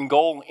very important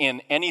goal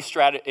in any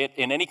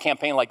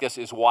campaign like this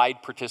is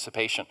wide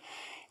participation.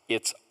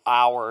 It's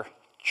our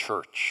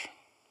church.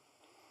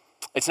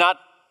 It's not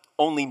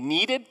only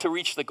needed to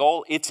reach the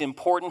goal, it's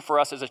important for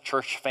us as a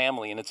church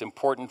family, and it's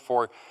important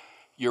for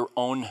your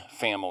own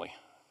family.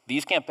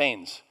 These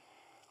campaigns,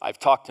 I've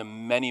talked to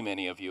many,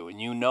 many of you,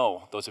 and you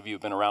know, those of you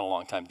who've been around a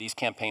long time, these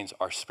campaigns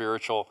are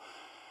spiritual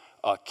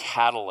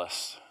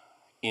catalysts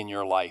in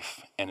your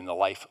life and in the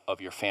life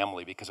of your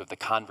family because of the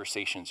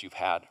conversations you've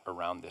had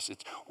around this.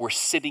 We're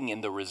sitting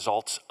in the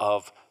results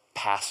of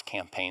past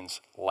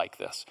campaigns like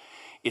this.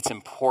 It's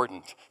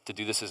important to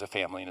do this as a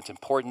family, and it's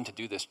important to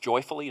do this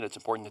joyfully, and it's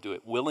important to do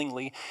it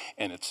willingly,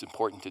 and it's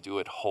important to do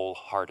it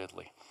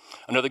wholeheartedly.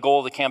 Another goal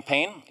of the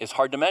campaign is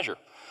hard to measure,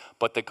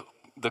 but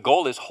the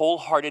goal is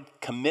wholehearted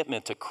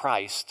commitment to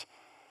Christ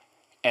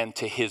and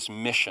to his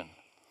mission.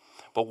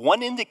 But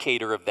one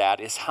indicator of that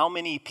is how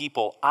many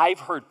people I've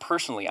heard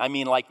personally, I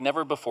mean like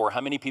never before, how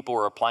many people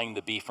are applying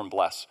the B from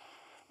Bless.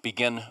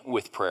 Begin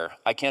with prayer.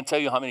 I can't tell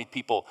you how many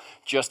people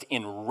just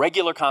in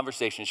regular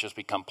conversations just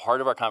become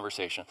part of our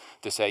conversation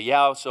to say,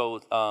 yeah, so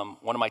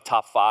one of my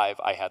top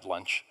 5, I had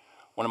lunch.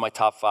 One of my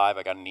top 5,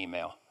 I got an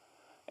email.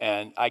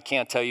 And I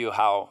can't tell you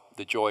how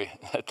the joy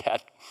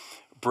that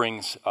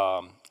brings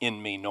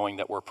in me knowing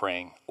that we're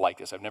praying like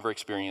this. I've never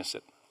experienced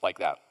it like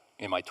that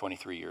in my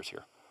 23 years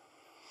here.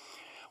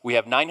 We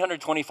have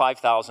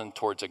 $925,000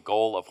 towards a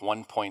goal of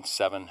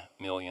 $1.7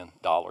 million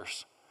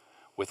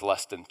with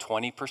less than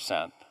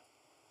 20%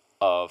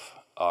 of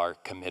our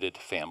committed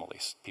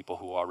families, people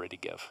who already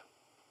give.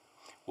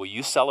 Will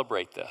you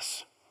celebrate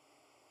this?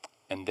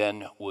 And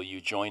then will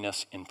you join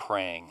us in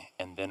praying?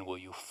 And then will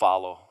you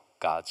follow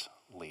God's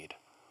lead?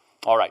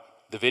 All right,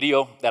 the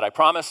video that I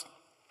promised,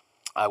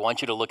 I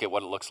want you to look at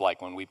what it looks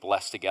like when we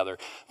bless together.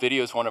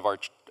 Video is one of our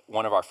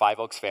Five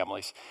Oaks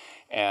families.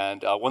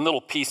 And one little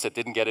piece that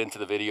didn't get into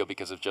the video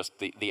because of just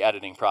the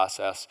editing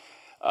process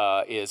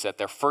is that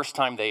their first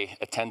time they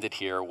attended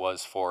here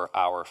was for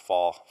our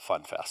Fall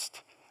Fun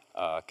Fest.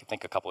 I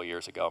think a couple of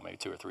years ago, maybe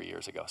 2 or 3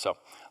 years ago. So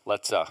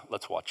let's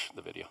watch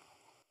the video.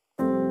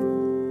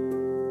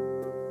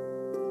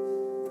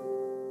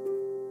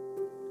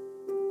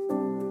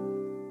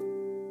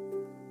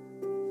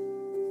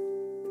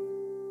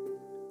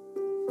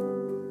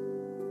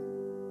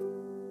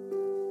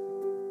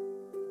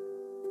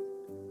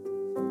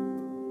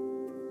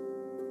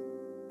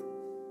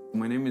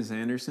 My name is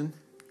Anderson.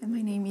 And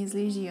my name is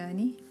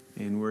Ligiane.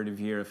 And we're the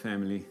Vieira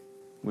family.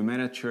 We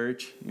met at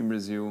church in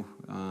Brazil,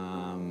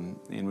 and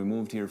we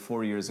moved here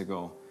 4 years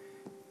ago.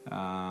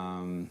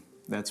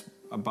 That's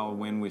about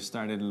when we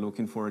started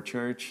looking for a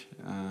church.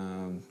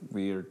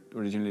 We are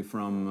originally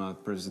from a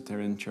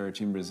Presbyterian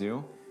church in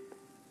Brazil,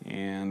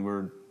 and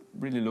we're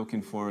really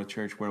looking for a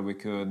church where we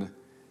could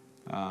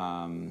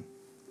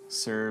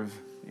serve,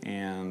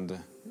 and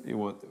it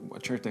was a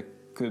church that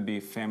could be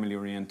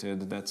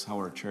family-oriented. That's how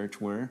our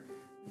church were.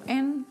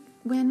 And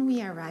when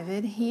we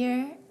arrived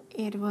here,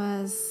 it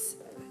was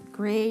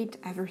great,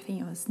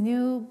 everything was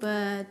new,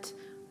 but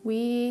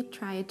we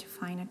tried to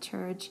find a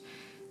church.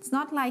 It's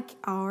not like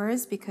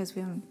ours because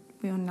we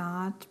will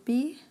not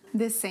be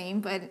the same,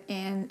 but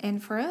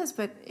and for us,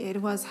 but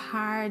it was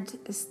hard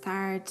to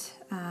start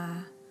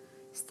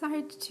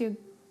to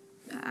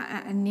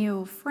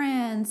new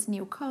friends,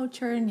 new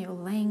culture, new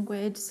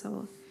language,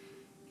 so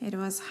it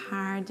was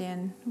hard,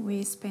 and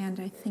we spent,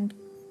 I think,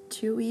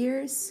 2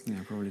 years.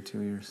 Yeah, probably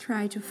 2 years.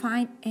 Try to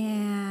find,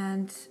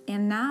 and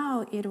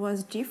now it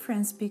was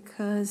different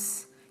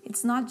because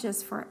it's not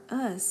just for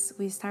us.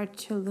 We start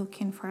to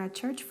looking for a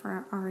church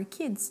for our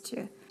kids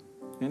too.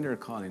 And they're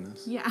calling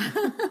us. Yeah.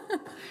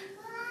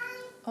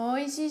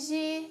 Oi,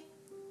 Gigi.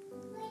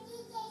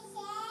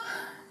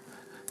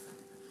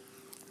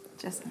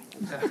 Just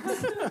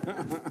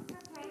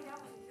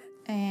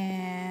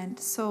and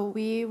so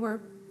we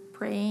were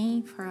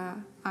praying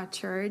for a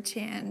church,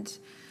 and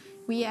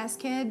we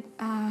asked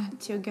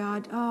to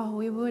God, oh,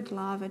 we would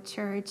love a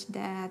church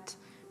that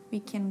we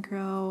can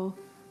grow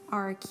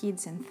our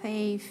kids in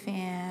faith,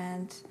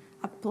 and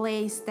a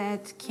place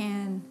that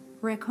can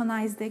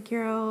recognize the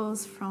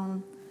girls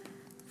from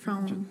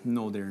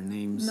know their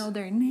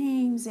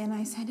names. And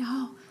I said,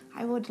 oh,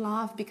 I would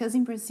love, because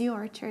in Brazil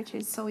our church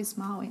is so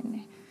small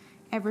and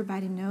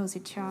everybody knows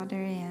each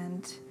other,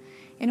 and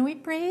we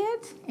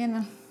prayed,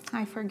 and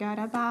I forgot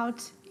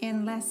about,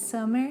 and last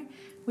summer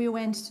we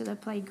went to the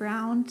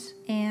playground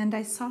and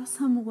I saw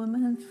some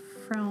women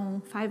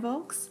from Five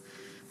Oaks,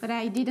 but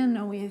I didn't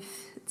know if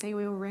they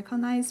will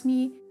recognize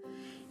me.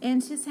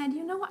 And she said,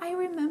 you know, I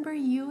remember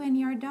you and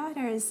your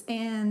daughters,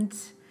 and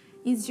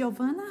is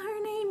Giovanna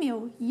her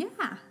name?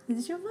 Yeah,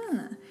 it's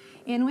Giovanna.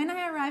 And when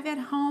I arrived at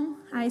home,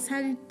 I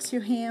said to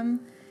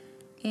him,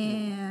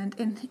 and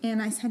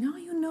I said, oh,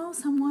 you know,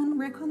 someone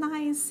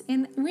recognized,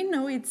 and we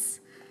know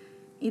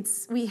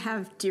we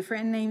have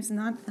different names,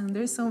 not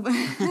Anderson,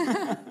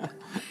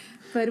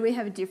 but we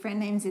have different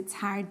names. It's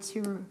hard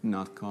to...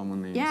 Not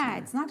common names. Yeah,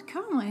 it's not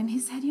common. And he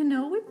said, you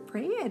know, we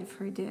prayed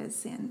for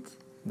this, and...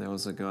 That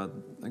was a God's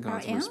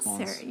response.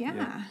 Answer,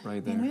 yeah.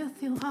 Right there. And we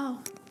feel, oh,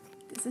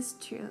 this is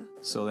true.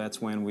 So that's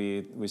when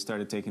we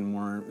started taking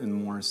more and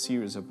more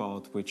serious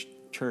about which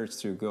church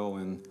to go,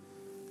 and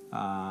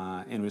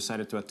we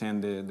decided to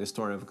attend the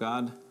Story of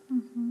God.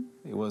 Mm-hmm.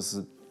 It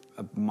was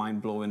a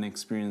mind-blowing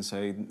experience.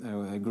 I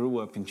grew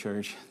up in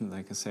church,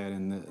 like I said,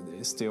 and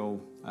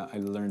still I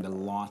learned a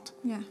lot.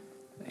 Yeah.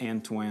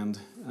 End to end,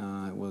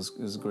 it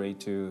was great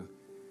to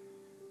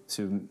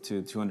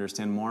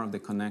understand more of the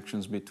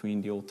connections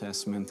between the Old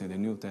Testament and the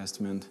New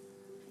Testament.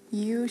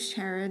 You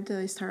shared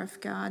the Story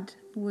of God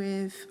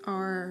with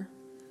our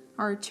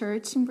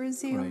church in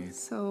Brazil. Right.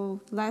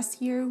 So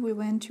last year we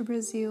went to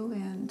Brazil,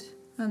 and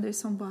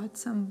Anderson bought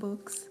some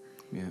books.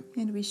 Yeah.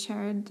 And we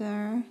shared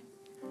there.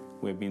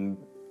 We've been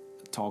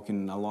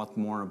talking a lot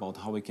more about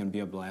how we can be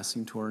a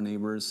blessing to our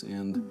neighbors,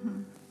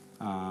 and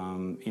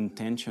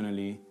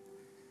intentionally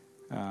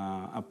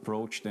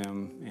approach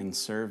them and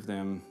serve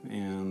them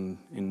and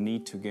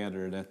meet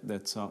together.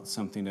 That's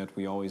something that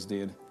we always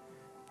did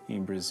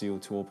in Brazil,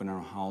 to open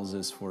our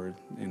houses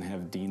and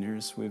have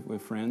dinners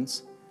with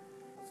friends.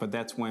 But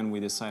that's when we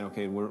decided,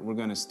 okay, we're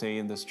going to stay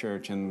in this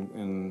church,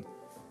 and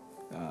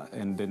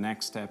the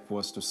next step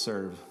was to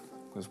serve,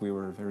 because we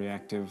were very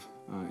active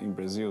in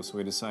Brazil. So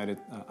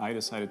I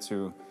decided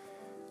to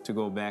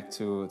go back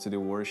to the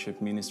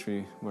worship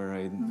ministry where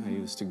I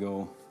used to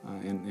go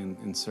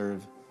and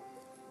serve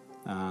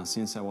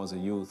since I was a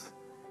youth.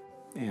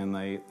 And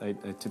I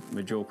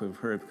joke with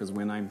her, because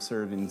when I'm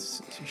serving,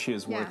 she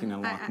is working a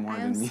lot more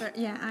than me.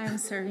 I am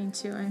serving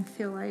too. I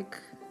feel like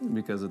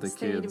because of the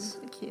kids.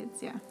 With the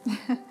kids, yeah.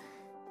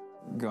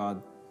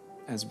 God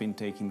has been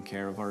taking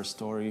care of our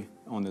story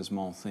on the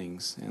small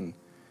things, and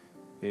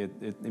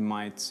it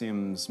might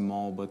seem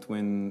small, but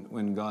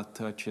when God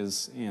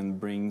touches and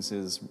brings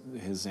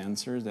His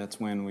answers, that's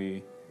when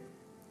we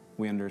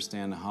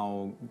understand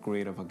how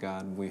great of a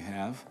God we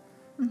have,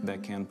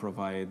 that can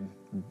provide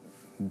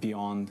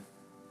beyond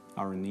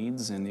our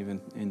needs and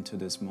even into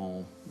the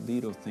small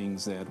little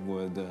things that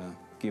would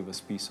give us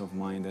peace of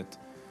mind that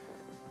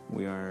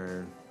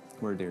we're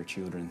their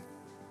children.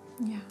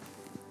 Yeah.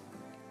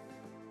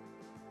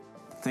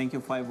 Thank you,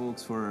 Five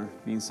Oaks, for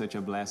being such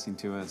a blessing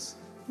to us.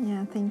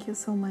 Yeah, thank you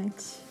so much.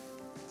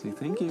 Say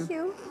thank you. Thank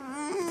you.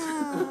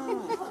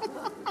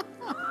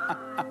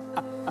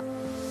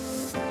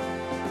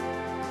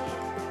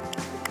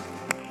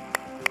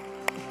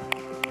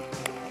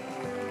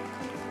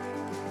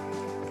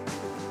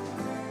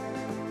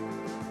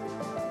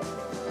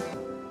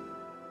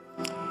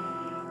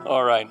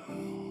 All right.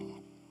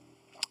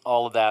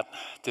 All of that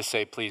to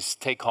say, please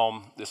take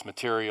home this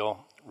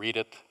material, read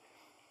it,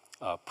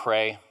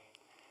 pray,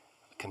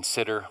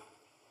 consider,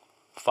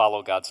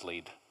 follow God's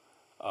lead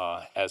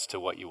as to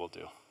what you will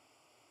do.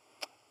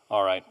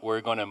 All right,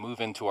 we're going to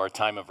move into our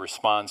time of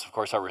response. Of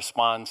course, our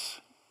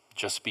response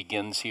just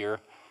begins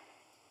here.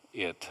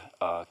 It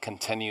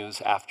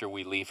continues after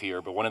we leave here.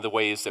 But one of the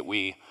ways that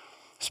we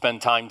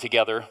spend time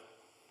together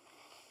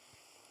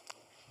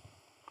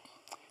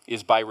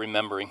is by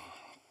remembering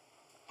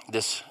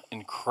this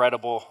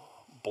incredible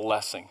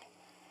blessing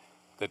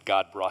that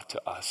God brought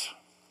to us.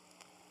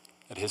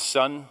 That His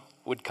Son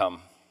would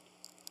come,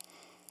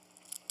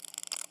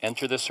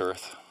 enter this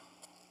earth.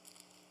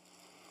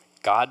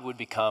 God would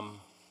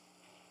become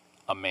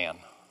a man,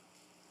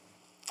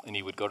 and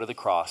He would go to the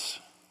cross,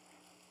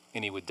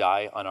 and He would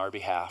die on our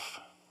behalf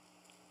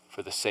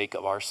for the sake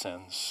of our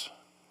sins,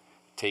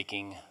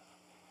 taking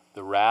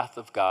the wrath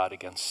of God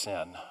against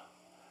sin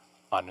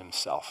on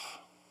Himself.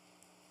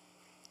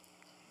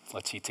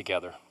 Let's eat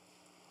together,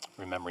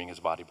 remembering His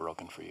body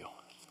broken for you.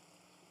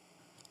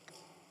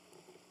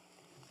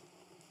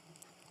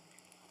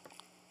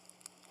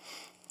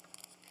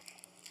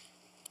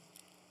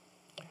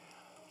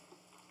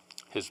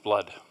 His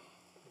blood.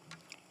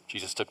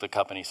 Jesus took the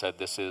cup and He said,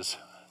 "This is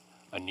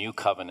a new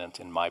covenant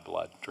in my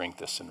blood. Drink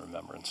this in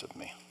remembrance of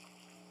me."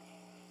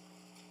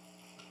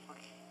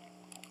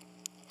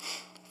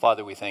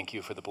 Father, we thank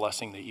you for the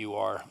blessing that you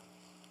are,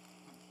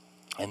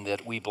 and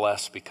that we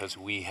bless because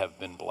we have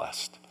been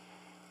blessed.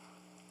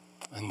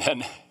 And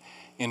then,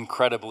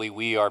 incredibly,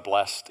 we are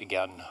blessed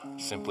again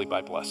simply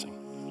by blessing.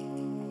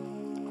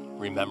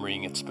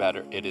 Remembering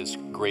it is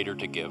greater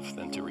to give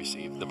than to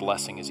receive. The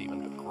blessing is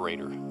even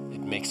greater.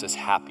 It makes us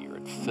happier.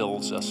 It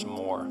fills us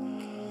more.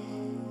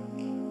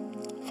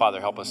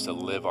 Father, help us to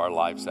live our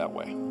lives that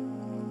way.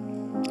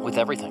 With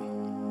everything.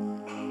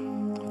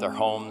 With our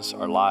homes,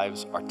 our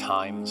lives, our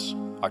time,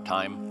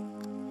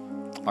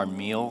 our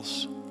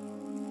meals,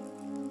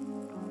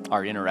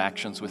 our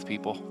interactions with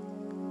people.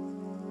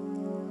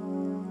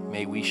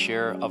 May we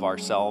share of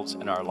ourselves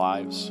and our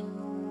lives,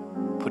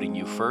 putting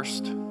you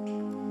first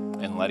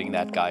and letting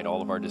that guide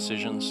all of our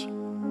decisions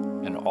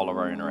and all of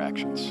our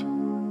interactions.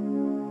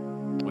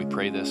 We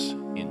pray this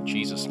in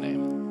Jesus'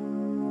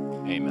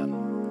 name.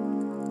 Amen.